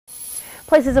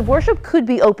Places of worship could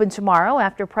be open tomorrow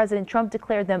after President Trump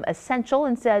declared them essential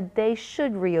and said they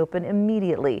should reopen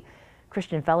immediately.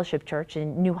 Christian Fellowship Church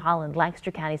in New Holland, Lancaster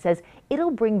County says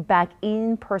it'll bring back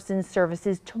in-person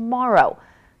services tomorrow.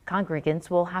 Congregants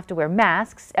will have to wear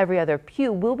masks. Every other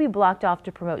pew will be blocked off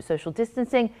to promote social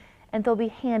distancing, and there'll be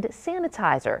hand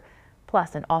sanitizer,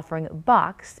 plus an offering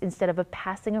box instead of a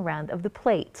passing around of the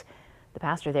plate. The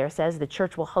pastor there says the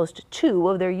church will host 2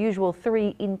 of their usual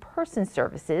 3 in-person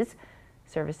services.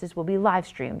 Services will be live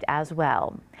streamed as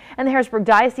well. And the Harrisburg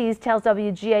Diocese tells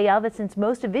WGAL that since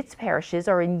most of its parishes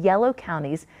are in yellow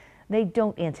counties, they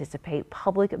don't anticipate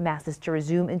public masses to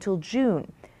resume until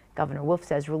June. Governor Wolf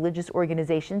says religious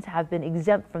organizations have been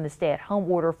exempt from the stay-at-home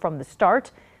order from the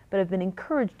start, but have been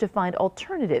encouraged to find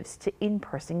alternatives to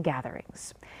in-person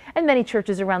gatherings. And many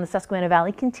churches around the Susquehanna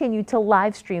Valley continue to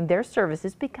live stream their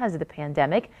services because of the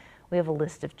pandemic. We have a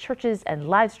list of churches and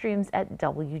live streams at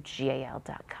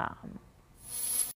WGAL.com.